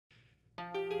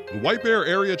The White Bear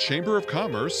Area Chamber of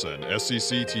Commerce and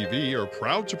SEC TV are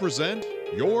proud to present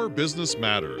Your Business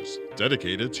Matters,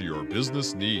 dedicated to your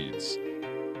business needs.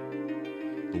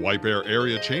 The White Bear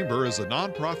Area Chamber is a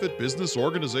nonprofit business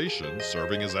organization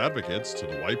serving as advocates to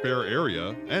the White Bear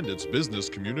area and its business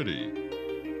community.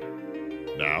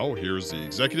 Now, here's the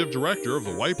Executive Director of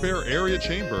the White Bear Area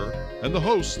Chamber and the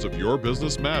host of Your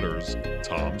Business Matters,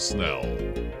 Tom Snell.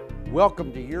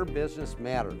 Welcome to Your Business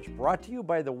Matters, brought to you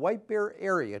by the White Bear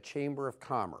Area Chamber of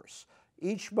Commerce.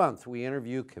 Each month we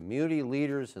interview community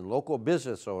leaders and local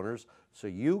business owners so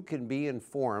you can be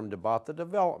informed about the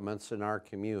developments in our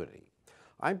community.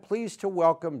 I'm pleased to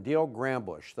welcome Dale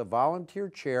Grambush, the volunteer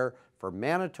chair for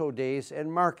Manitou Days and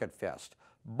MarketFest.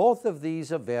 Both of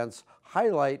these events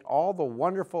highlight all the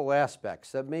wonderful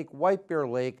aspects that make White Bear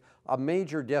Lake a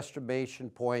major destination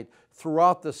point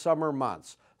throughout the summer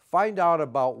months. Find out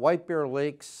about White Bear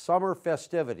Lake's summer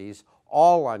festivities,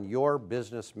 all on Your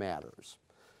Business Matters.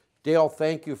 Dale,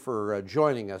 thank you for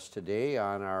joining us today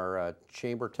on our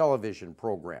Chamber Television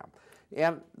program.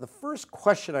 And the first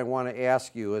question I want to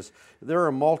ask you is, there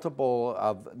are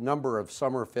multiple number of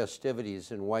summer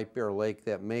festivities in White Bear Lake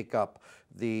that make up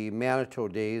the Manitou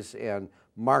Days and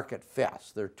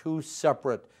MarketFest. They're two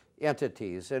separate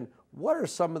entities. And what are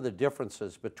some of the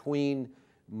differences between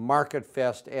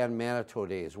MarketFest and Manitou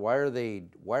Days? Why are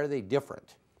they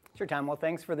different? Sure, Tom. Well,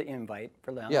 thanks for the invite,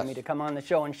 for allowing me to come on the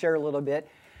show and share a little bit.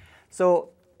 So,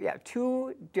 yeah,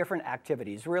 two different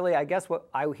activities. Really, I guess what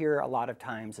I hear a lot of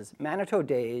times is Manitou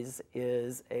Days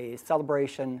is a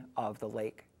celebration of the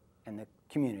lake and the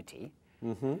community,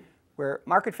 where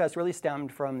MarketFest really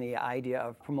stemmed from the idea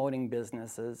of promoting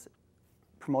business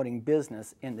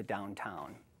in the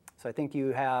downtown. So I think you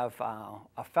have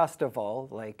a festival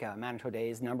like Manitou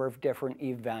Days, a number of different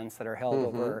events that are held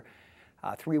over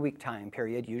a 3-week time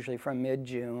period, usually from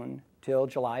mid-June till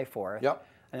July 4th. Yep.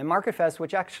 And then MarketFest,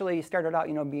 which actually started out,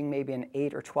 being maybe an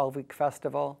 8 or 12-week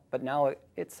festival, but now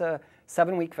it's a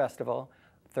 7-week festival,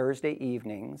 Thursday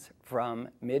evenings from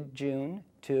mid-June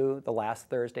to the last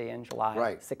Thursday in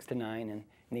July, 6 to 9 in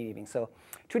the evening. So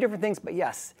two different things, but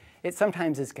yes, it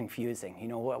sometimes is confusing.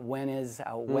 When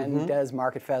does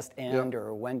MarketFest end,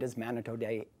 or when does Manitou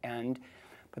Day end?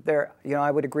 But there,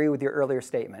 I would agree with your earlier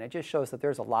statement. It just shows that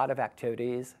there's a lot of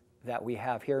activities that we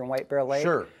have here in White Bear Lake.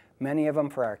 Sure. Many of them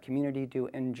for our community to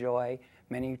enjoy,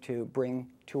 many to bring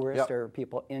tourists or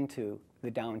people into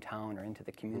the downtown or into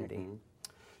the community.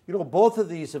 Both of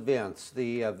these events,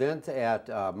 the event at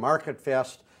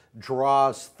MarketFest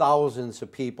draws thousands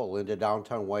of people into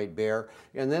downtown White Bear,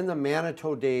 and then the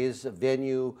Manitou Days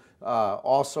venue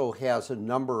also has a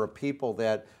number of people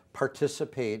that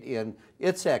participate in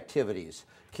its activities.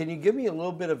 Can you give me a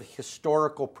little bit of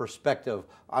historical perspective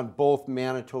on both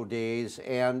Manitou Days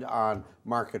and on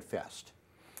MarketFest?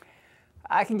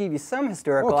 I can give you some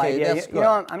historical idea. That's good.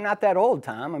 I'm not that old,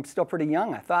 Tom. I'm still pretty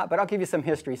young, I thought, but I'll give you some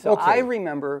history. So I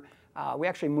remember we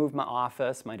actually moved my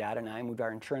office, my dad and I moved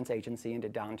our insurance agency into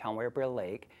downtown White Bear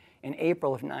Lake in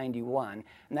April of '91,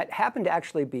 and that happened to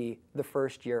actually be the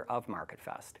first year of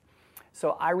MarketFest.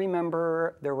 So I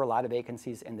remember there were a lot of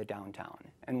vacancies in the downtown,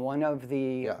 and one of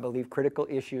the, I believe, critical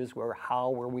issues were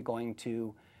how were we going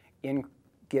to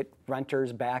get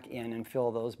renters back in and fill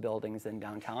those buildings in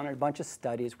downtown, and a bunch of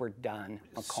studies were done.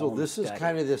 So this is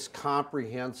kind of this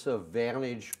comprehensive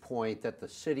vantage point that the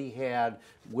city had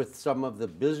with some of the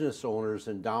business owners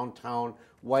in downtown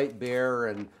White Bear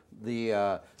and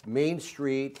the Main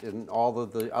Street and all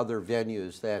of the other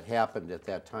venues that happened at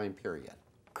that time period.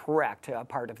 Correct,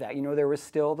 part of that. There was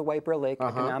still the White Bear Lake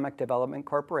Economic Development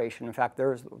Corporation. In fact,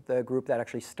 there's the group that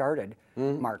actually started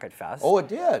MarketFest. Oh, it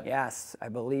did? Yes, I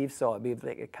believe so. I believe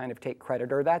they could kind of take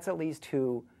credit, or that's at least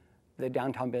who the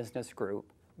Downtown Business Group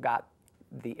got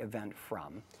the event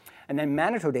from. And then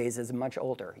Manitou Days is much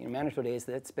older. Manitou Days,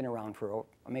 that's been around for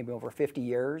maybe over 50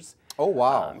 years. Oh,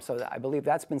 wow. So I believe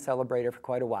that's been celebrated for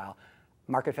quite a while.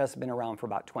 MarketFest has been around for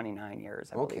about 29 years,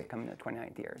 I believe, coming to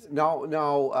 29th years.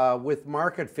 Now, with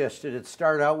MarketFest, did it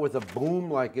start out with a boom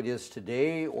like it is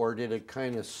today, or did it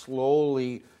kind of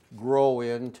slowly grow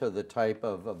into the type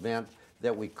of event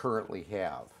that we currently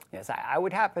have? Yes, I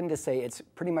would happen to say it's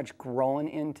pretty much grown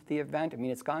into the event. I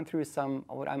mean, it's gone through some,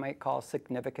 what I might call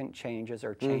significant changes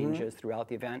or changes throughout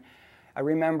the event. I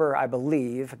remember, I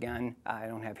believe, again, I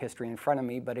don't have history in front of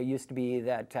me, but it used to be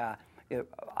that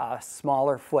a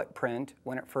smaller footprint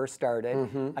when it first started.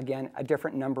 Again, a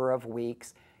different number of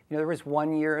weeks. There was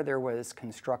one year there was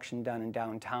construction done in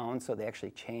downtown, so they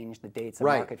actually changed the dates of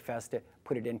MarketFest to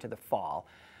put it into the fall.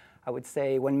 I would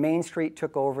say when Main Street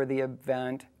took over the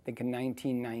event, I think in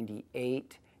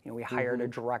 1998, We hired a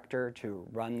director to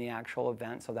run the actual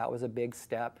event, so that was a big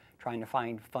step, trying to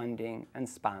find funding and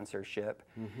sponsorship.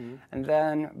 And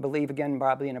then, I believe again,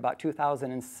 probably in about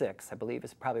 2006, I believe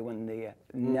is probably when the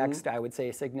next, I would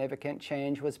say, significant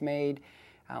change was made.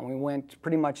 We went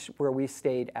pretty much where we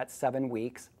stayed at 7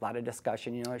 weeks. A lot of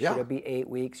discussion, should it be 8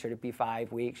 weeks? Should it be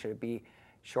 5 weeks? Should it be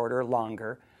shorter or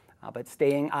longer? But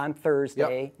staying on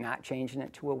Thursday, not changing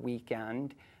it to a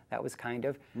weekend. That was kind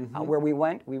of where we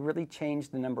went. We really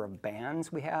changed the number of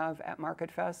bands we have at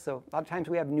MarketFest. So a lot of times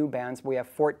we have new bands. We have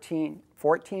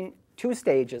 2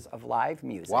 stages of live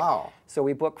music. Wow. So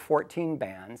we book 14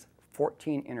 bands,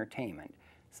 14 entertainment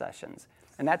sessions.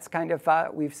 And that's kind of,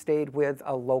 we've stayed with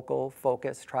a local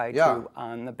focus,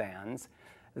 on the bands.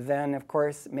 Then, of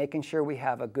course, making sure we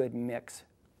have a good mix.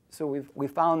 So we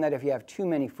found that if you have too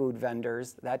many food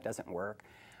vendors, that doesn't work.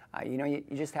 You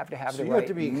just have to have the right mix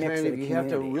of the community. You have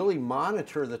to really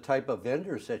monitor the type of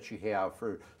vendors that you have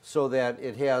so that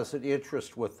it has an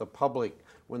interest with the public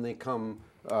when they come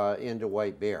into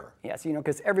White Bear. Yes,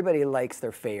 because everybody likes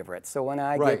their favorites. So when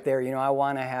I get there, I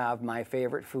want to have my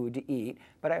favorite food to eat,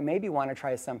 but I maybe want to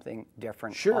try something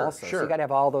different also. So you got to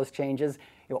have all those changes.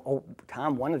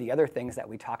 Tom, one of the other things that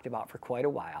we talked about for quite a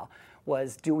while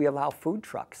was, do we allow food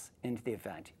trucks into the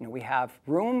event? We have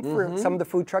room for some of the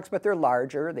food trucks, but they're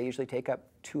larger. They usually take up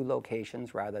 2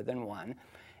 locations rather than 1.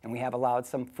 And we have allowed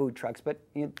some food trucks, but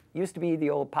it used to be the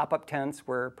old pop-up tents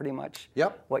were pretty much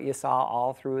what you saw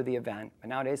all through the event. But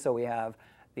nowadays, so we have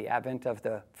the advent of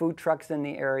the food trucks in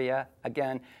the area.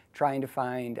 Again, trying to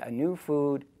find a new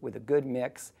food with a good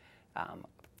mix.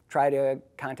 Try to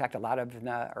contact a lot of,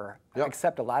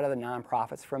 accept a lot of the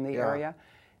nonprofits from the area.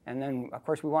 And then, of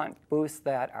course, we want booths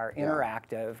that are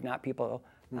interactive, not people,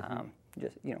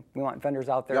 we want vendors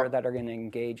out there that are going to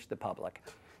engage the public.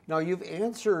 Now, you've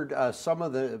answered some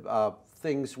of the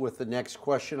things with the next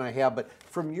question I have, but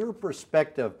from your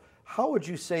perspective, how would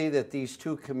you say that these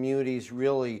 2 communities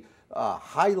really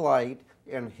highlight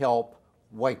and help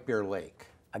White Bear Lake?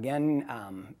 Again,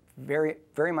 very,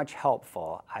 very much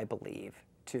helpful, I believe,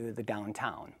 to the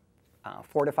downtown.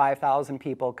 4,000 to 5,000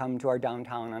 people come to our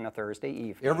downtown on a Thursday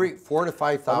evening. Every 4,000 to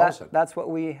 5,000. So that's what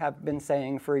we have been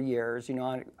saying for years.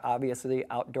 Obviously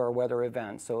outdoor weather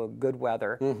events, so good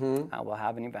weather, we'll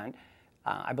have an event.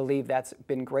 I believe that's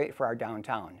been great for our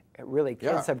downtown.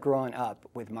 Kids have grown up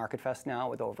with MarketFest now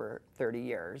with over 30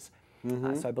 years.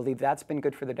 So I believe that's been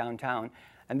good for the downtown.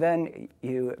 And then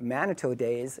Manitou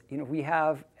Days, we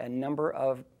have a number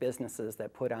of businesses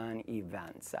that put on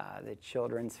events. The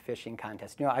children's fishing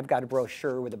contest. I've got a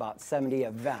brochure with about 70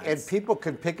 events. And people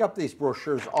can pick up these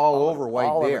brochures all over White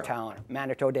Bear. All over town.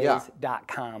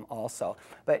 ManitouDays.com also.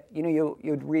 But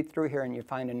you'd read through here and you'd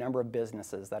find a number of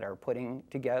businesses that are putting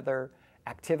together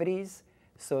activities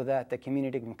so that the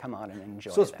community can come out and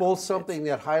enjoy So it's both something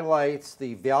that highlights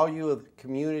the value of the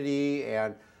community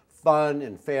and fun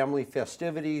and family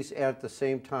festivities, and at the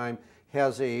same time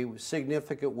has a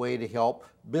significant way to help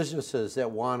businesses that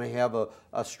want to have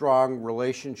a strong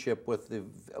relationship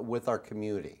with our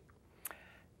community.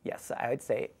 Yes, I would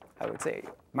say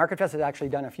MarketFest has actually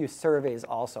done a few surveys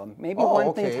also. Maybe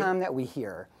one thing, Tom, that we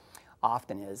hear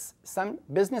often is some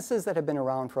businesses that have been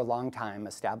around for a long time,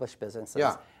 established businesses,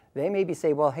 they maybe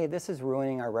say, well, hey, this is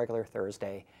ruining our regular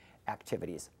Thursday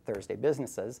activities, Thursday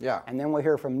businesses. And then we'll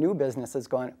hear from new businesses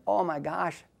going, oh my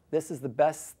gosh, this is the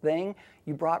best thing.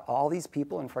 You brought all these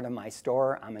people in front of my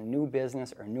store. I'm a new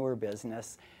business or newer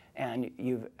business, and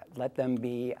you've let them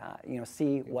be,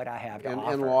 see what I have to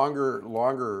offer. And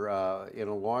in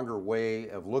a longer way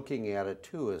of looking at it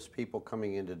too, as people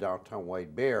coming into downtown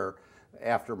White Bear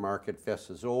after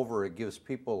MarketFest is over, it gives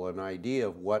people an idea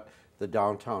of what the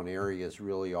downtown area is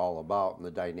really all about and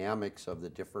the dynamics of the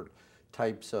different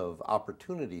types of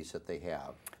opportunities that they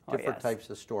have, different types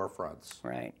of storefronts.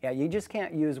 Right. Yeah, you just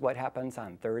can't use what happens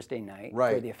on Thursday night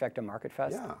for the effect of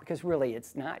MarketFest, because really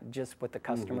it's not just what the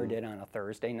customer did on a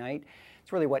Thursday night.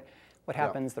 It's really what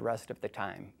happens the rest of the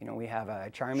time. We have a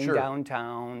charming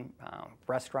downtown,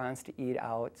 restaurants to eat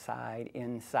outside,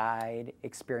 inside,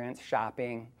 experience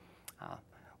shopping.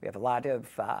 We have a lot of,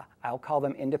 I'll call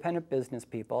them independent business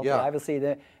people. But obviously,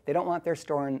 they don't want their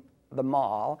store in the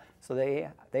mall, so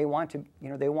they want to,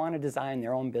 they want to design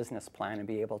their own business plan and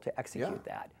be able to execute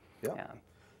that.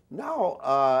 Now,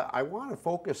 I want to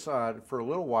focus on, for a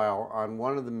little while, on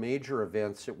one of the major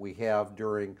events that we have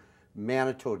during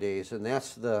Manitou Days, and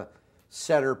that's the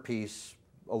centerpiece.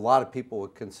 A lot of people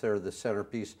would consider the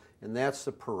centerpiece, and that's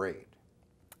the parade.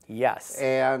 Yes.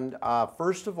 And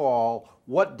first of all,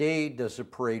 what day does the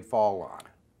parade fall on?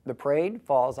 The parade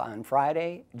falls on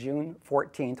Friday, June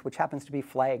 14th, which happens to be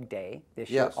Flag Day this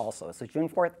year also. So June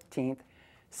 14th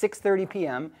 6:30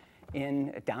 p.m.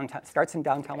 in downtown. Starts in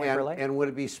downtown White Bear Lake. And would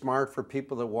it be smart for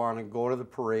people that want to go to the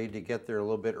parade to get there a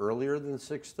little bit earlier than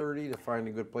 6:30 to find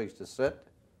a good place to sit?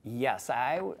 Yes,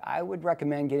 I would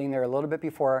recommend getting there a little bit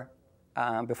before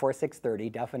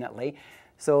 6:30, definitely.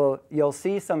 So you'll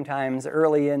see sometimes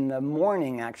early in the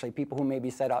morning, actually, people who maybe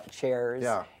set up chairs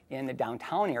in the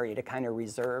downtown area to kind of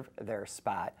reserve their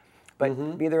spot.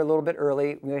 But be there a little bit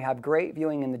early. We have great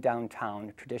viewing in the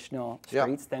downtown, traditional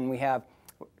streets. Then we have,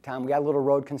 Tom, we got a little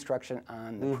road construction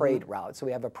on the parade route. So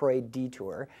we have a parade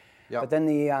detour. But then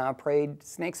the parade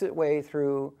snakes its way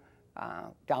through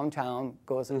downtown,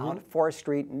 goes out to 4th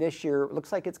Street, and this year it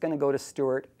looks like it's going to go to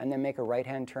Stewart and then make a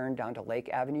right-hand turn down to Lake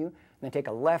Avenue, and then take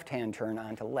a left-hand turn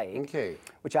onto Lake,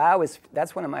 which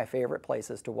that's one of my favorite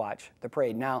places to watch the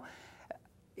parade. Now,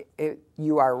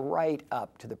 you are right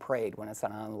up to the parade when it's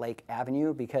on Lake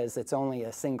Avenue because it's only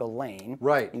a single lane.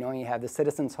 Right. You know, you have the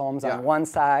citizens' homes on one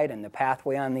side and the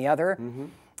pathway on the other.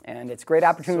 And it's a great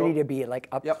opportunity to be like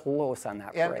up close on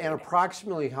that parade. And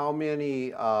approximately how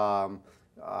many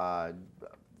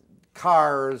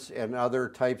cars and other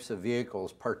types of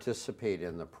vehicles participate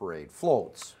in the parade?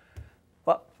 Floats?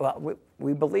 Well,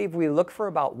 we believe we look for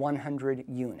about 100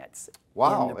 units in the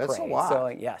parade. That's a lot. So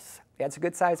yes, it's a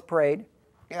good sized parade.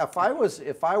 Yeah, if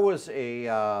I was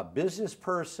a business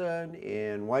person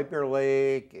in White Bear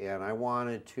Lake and I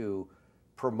wanted to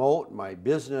promote my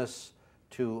business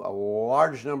to a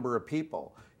large number of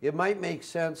people, it might make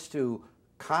sense to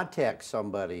contact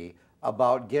somebody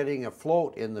about getting a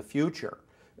float in the future.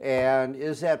 And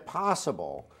is that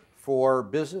possible for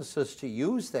businesses to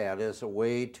use that as a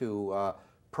way to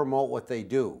promote what they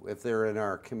do if they're in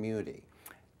our community?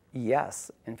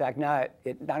 Yes. In fact, not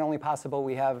only possible,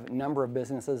 we have a number of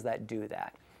businesses that do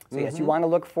that. So yes, you want to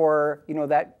look for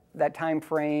that time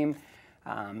frame,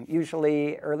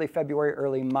 usually early February,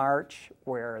 early March,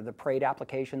 where the parade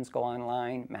applications go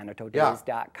online,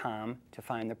 manitoudays.com to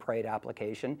find the parade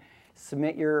application.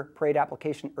 Submit your parade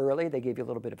application early. They give you a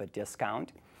little bit of a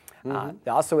discount.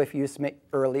 Also, if you submit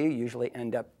early, you usually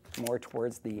end up more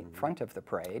towards the front of the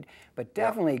parade. But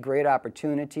definitely great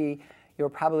opportunity. You'll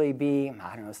probably be,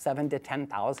 I don't know, 7,000 to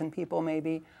 10,000 people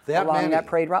maybe along that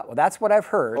parade route. Well, that's what I've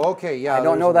heard. Okay, yeah. I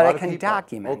don't know that I can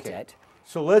document it.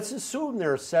 So let's assume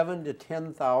there are 7,000 to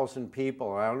 10,000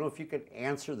 people. I don't know if you can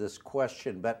answer this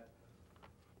question, but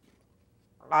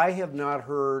I have not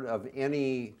heard of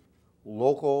any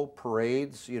local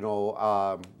parades,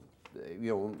 local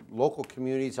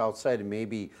communities outside of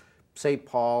maybe St.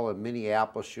 Paul and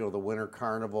Minneapolis, the Winter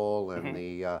Carnival and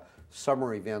the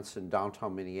summer events in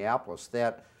downtown Minneapolis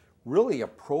that really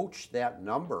approach that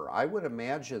number. I would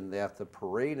imagine that the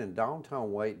parade in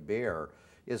downtown White Bear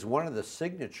is one of the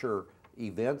signature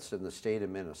events in the state of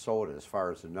Minnesota as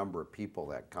far as the number of people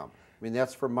that come. I mean,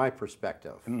 that's from my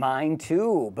perspective. Mine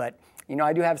too, but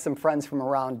I do have some friends from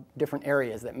around different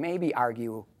areas that maybe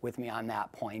argue with me on that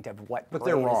point of what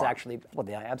parade is actually. Well,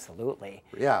 yeah, absolutely.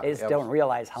 Yeah, they just don't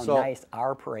realize how nice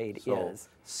our parade is.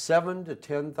 7,000 to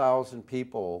 10,000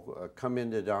 people come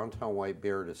into downtown White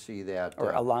Bear to see that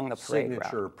or along the parade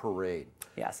signature parade.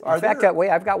 Yes. In fact,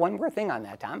 I've got one more thing on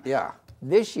that, Tom. Yeah.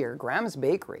 This year, Graham's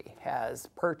Bakery has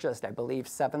purchased, I believe,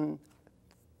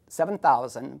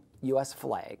 7,000 U.S.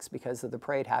 flags because of the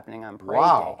parade happening on Parade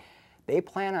Day. They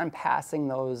plan on passing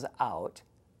those out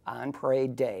on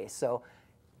Parade Day. So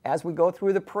as we go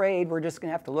through the parade, we're just going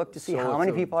to have to look to see how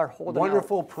many people are holding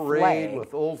wonderful parade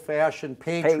with old-fashioned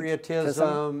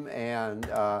patriotism and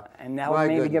that would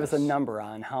maybe give us a number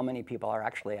on how many people are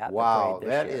actually at the parade this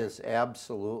year. Wow, that is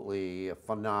absolutely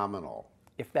phenomenal.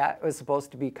 If that was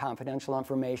supposed to be confidential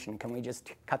information, can we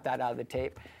just cut that out of the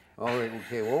tape? Oh,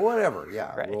 okay. Well, whatever.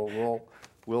 Yeah, right. We'll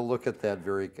look at that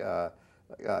very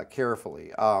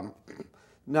carefully.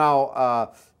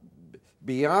 Now,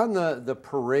 beyond the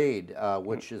parade,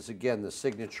 which is again the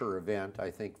signature event, I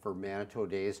think, for Manitou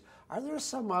Days, are there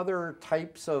some other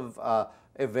types of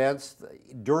events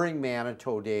during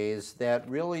Manitou Days that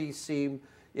really seem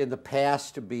in the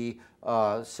past to be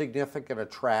significant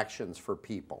attractions for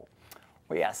people?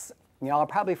 Well, yes. I'll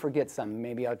probably forget some.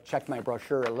 Maybe I'll check my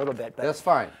brochure a little bit. But that's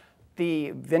fine.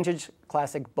 The Vintage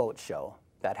Classic Boat Show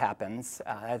that happens.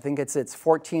 I think it's its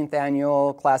 14th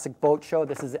annual Classic Boat Show.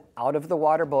 This is out of the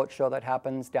water boat show that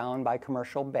happens down by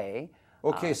Commercial Bay.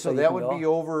 Okay, so that would be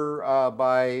over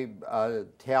by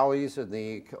Tallies and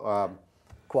the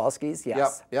Kowalski's,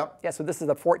 yes. Yep. Yeah, so this is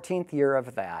the 14th year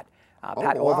of that.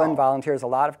 Pat Olvin volunteers a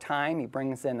lot of time. He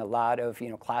brings in a lot of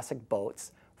classic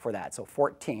boats for that. So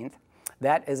 14th.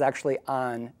 That is actually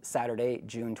on Saturday,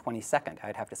 June 22nd.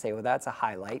 I'd have to say, well, that's a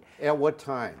highlight. At what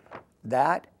time?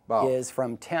 That is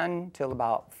from 10 till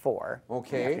about 4 in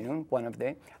the afternoon.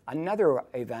 Another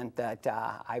event that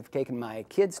I've taken my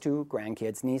kids to,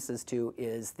 grandkids, nieces to,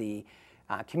 is the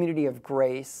Community of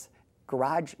Grace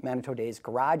Manitou Days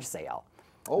garage sale.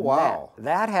 Oh, wow.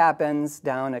 That happens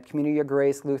down at Community of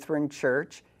Grace Lutheran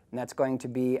Church, and that's going to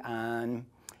be on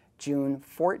June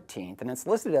 14th, and it's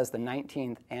listed as the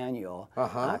 19th annual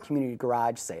community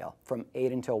garage sale from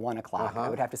 8 until 1 o'clock. I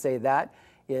would have to say that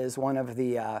is one of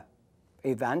the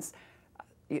events.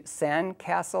 Sand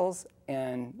castles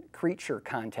and creature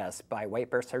contest by White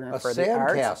Bear Center for the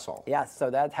Arts. Sand castle? Yes, so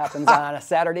that happens on a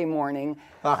Saturday morning.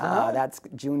 That's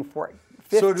June 15th.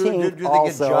 So do they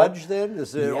get judged then?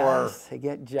 Is it, yes, they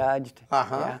get judged.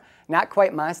 Yeah. Not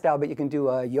quite my style, but you can do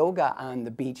a yoga on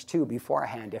the beach too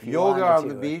beforehand if you wanted to. Yoga on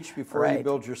the beach before you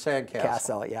build your sand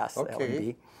castle. Yes, that would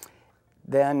be.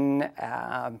 Then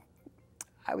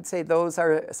I would say those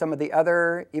are some of the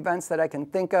other events that I can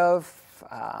think of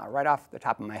right off the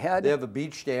top of my head. They have a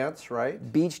beach dance,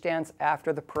 right? Beach dance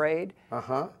after the parade.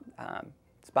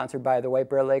 Sponsored by the White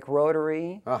Bear Lake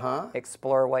Rotary.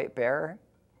 Explore White Bear.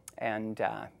 And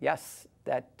yes,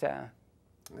 that's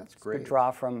great. Good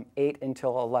draw from 8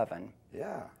 until 11.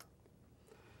 Yeah.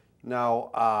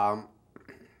 Now,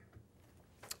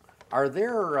 are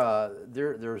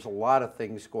there's a lot of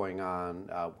things going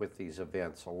on with these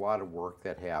events, a lot of work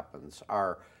that happens.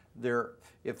 Are there,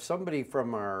 if somebody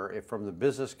from the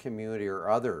business community or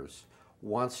others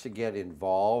wants to get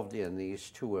involved in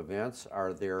these two events,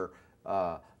 are there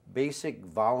basic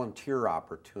volunteer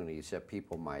opportunities that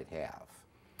people might have?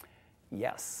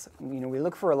 Yes, we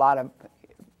look for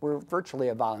we're virtually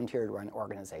a volunteer-run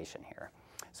organization here.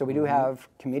 So we do have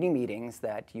committee meetings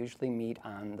that usually meet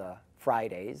on the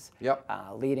Fridays,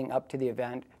 leading up to the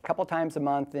event. A couple times a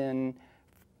month in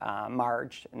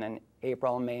March, and then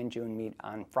April, May, and June meet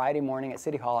on Friday morning at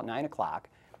City Hall at 9 o'clock.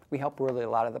 We help really a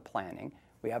lot of the planning.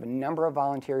 We have a number of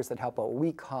volunteers that help what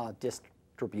we call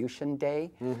distribution day.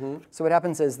 So what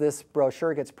happens is this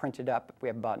brochure gets printed up. We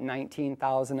have about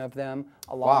 19,000 of them,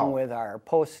 along with our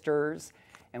posters,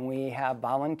 and we have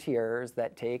volunteers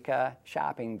that take a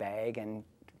shopping bag and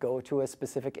go to a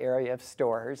specific area of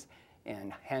stores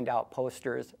and hand out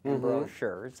posters and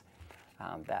brochures.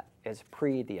 That is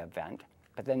pre the event.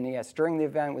 But then yes, during the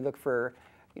event we look for,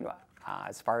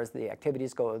 as far as the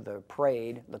activities go, the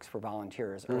parade looks for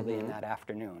volunteers early in that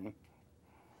afternoon.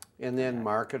 And then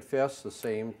MarketFest, the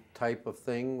same type of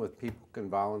thing with people can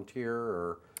volunteer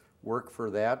or work for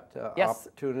that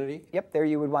opportunity? Yep, there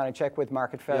you would want to check with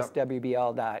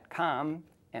marketfestwbl.com,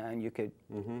 and you could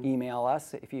email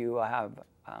us if you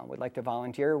would like to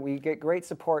volunteer. We get great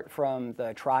support from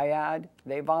the Triad.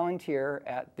 They volunteer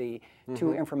at the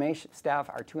two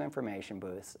information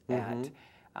booths at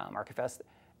MarketFest.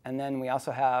 And then we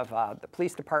also have the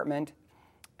police department.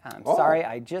 Sorry,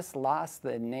 I just lost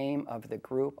the name of the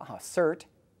group, CERT,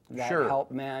 that help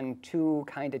man 2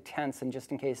 kind of tents, and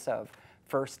just in case of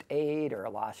first aid or a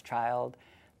lost child,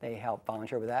 they help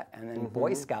volunteer with that. And then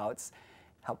Boy Scouts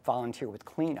help volunteer with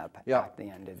cleanup at the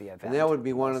end of the event. And that would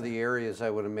be one of the areas I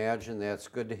would imagine that's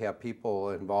good to have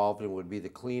people involved in, would be the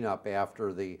cleanup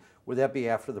after the, would that be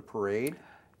after the parade?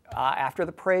 After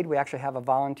the parade, we actually have a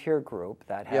volunteer group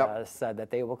that has said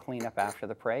that they will clean up after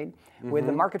the parade. With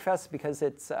the MarketFest, because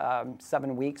it's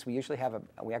 7 weeks, we actually have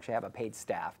a paid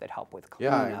staff that help with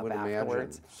cleanup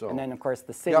afterwards. So. And then, of course,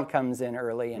 the city comes in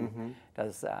early and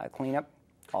does cleanup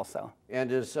also.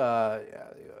 And is how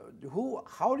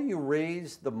do you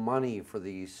raise the money for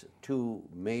these 2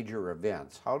 major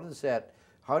events?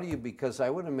 Because I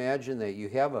would imagine that you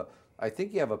have I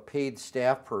think you have a paid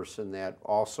staff person that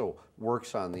also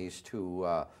works on these 2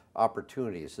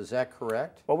 opportunities. Is that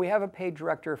correct? Well, we have a paid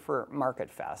director for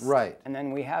MarketFest. Right. And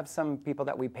then we have some people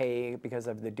that we pay because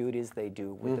of the duties they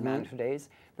do with the Manitou Days.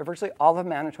 But virtually all of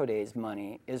Manitou Days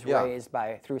money is raised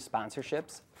through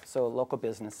sponsorships, so local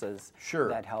businesses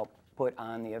that help put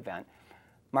on the event.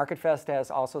 MarketFest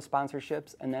has also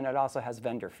sponsorships, and then it also has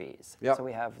vendor fees. So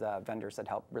we have the vendors that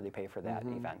help really pay for that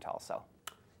event also.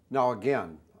 Now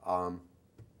again,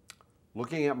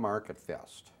 looking at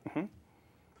MarketFest,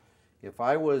 if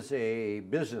I was a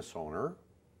business owner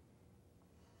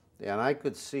and I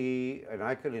could see and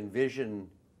I could envision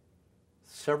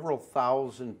several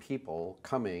thousand people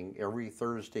coming every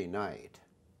Thursday night,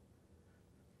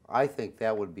 I think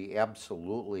that would be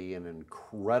absolutely an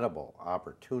incredible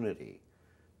opportunity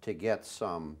to get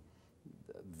some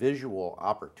visual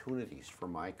opportunities for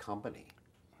my company.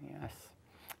 Yes.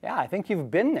 Yeah, I think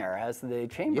you've been there as the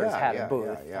Chambers had a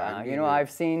booth. I've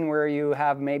seen where you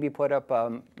have maybe put up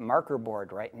a marker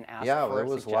board, right, and asked for it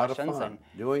was suggestions. A lot of fun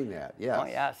doing that, yes. Oh,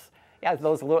 yes. Yeah,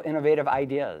 those little innovative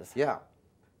ideas. Yeah.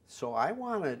 So I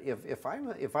wanted, if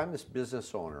I'm this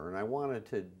business owner and I wanted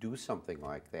to do something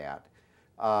like that,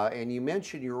 and you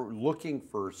mentioned you're looking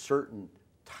for certain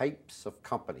types of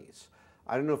companies.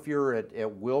 I don't know if you're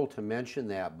at will to mention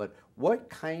that, but what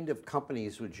kind of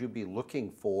companies would you be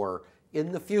looking for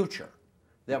in the future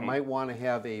that might want to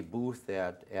have a booth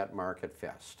at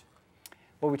MarketFest?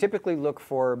 Well, we typically look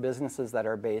for businesses that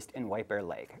are based in White Bear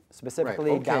Lake,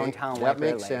 specifically downtown White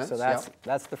Bear Lake. Sense. So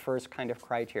that's the first kind of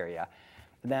criteria.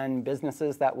 Then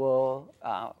businesses that will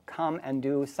come and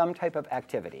do some type of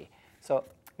activity. So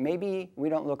maybe we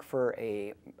don't look for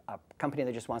a company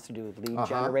that just wants to do lead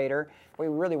generator. What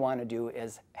we really want to do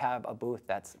is have a booth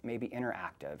that's maybe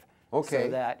interactive. So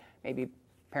that maybe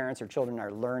parents or children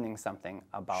are learning something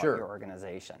about your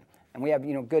organization. And we have,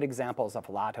 good examples of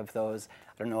a lot of those.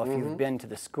 I don't know if you've been to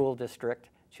the school district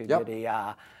to get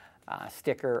a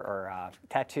sticker or a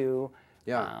tattoo.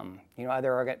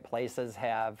 Other places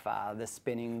have the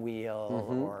spinning wheel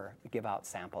or give out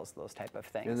samples, those type of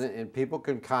things. And people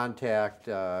can contact,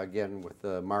 again, with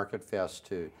the MarketFest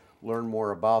to learn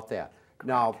more about that. Correct.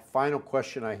 Now, final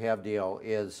question I have, Dale,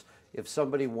 is if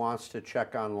somebody wants to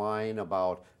check online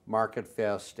about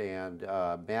MarketFest and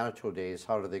Manitou Days,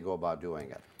 how do they go about doing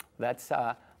it? That's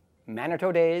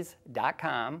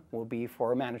ManitouDays.com will be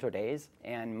for Manitou Days,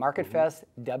 and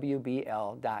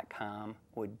MarketFestWBL.com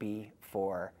would be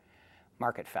for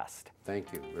MarketFest.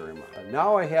 Thank you very much.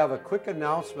 Now I have a quick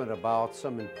announcement about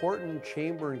some important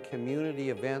chamber and community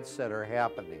events that are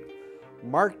happening.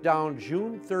 Mark down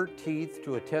June 13th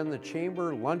to attend the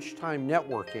Chamber Lunchtime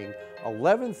Networking,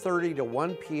 11:30 to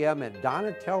 1 p.m. at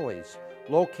Donatelli's,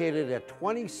 located at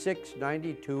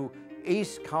 2692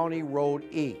 East County Road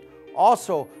E.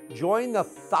 Also, join the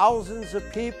thousands of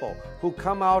people who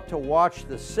come out to watch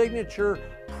the signature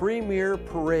Premier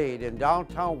Parade in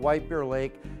downtown White Bear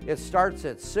Lake. It starts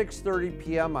at 6:30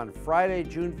 p.m. on Friday,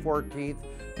 June 14th.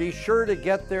 Be sure to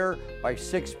get there by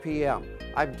 6 p.m.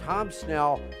 I'm Tom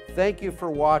Snell. Thank you for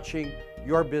watching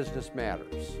Your Business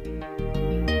Matters.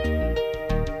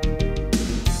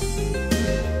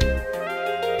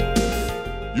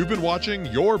 You've been watching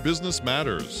Your Business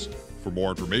Matters. For more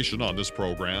information on this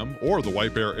program or the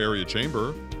White Bear Area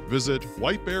Chamber, visit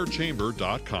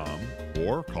whitebearchamber.com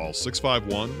or call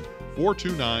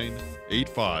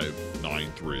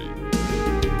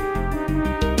 651-429-8593.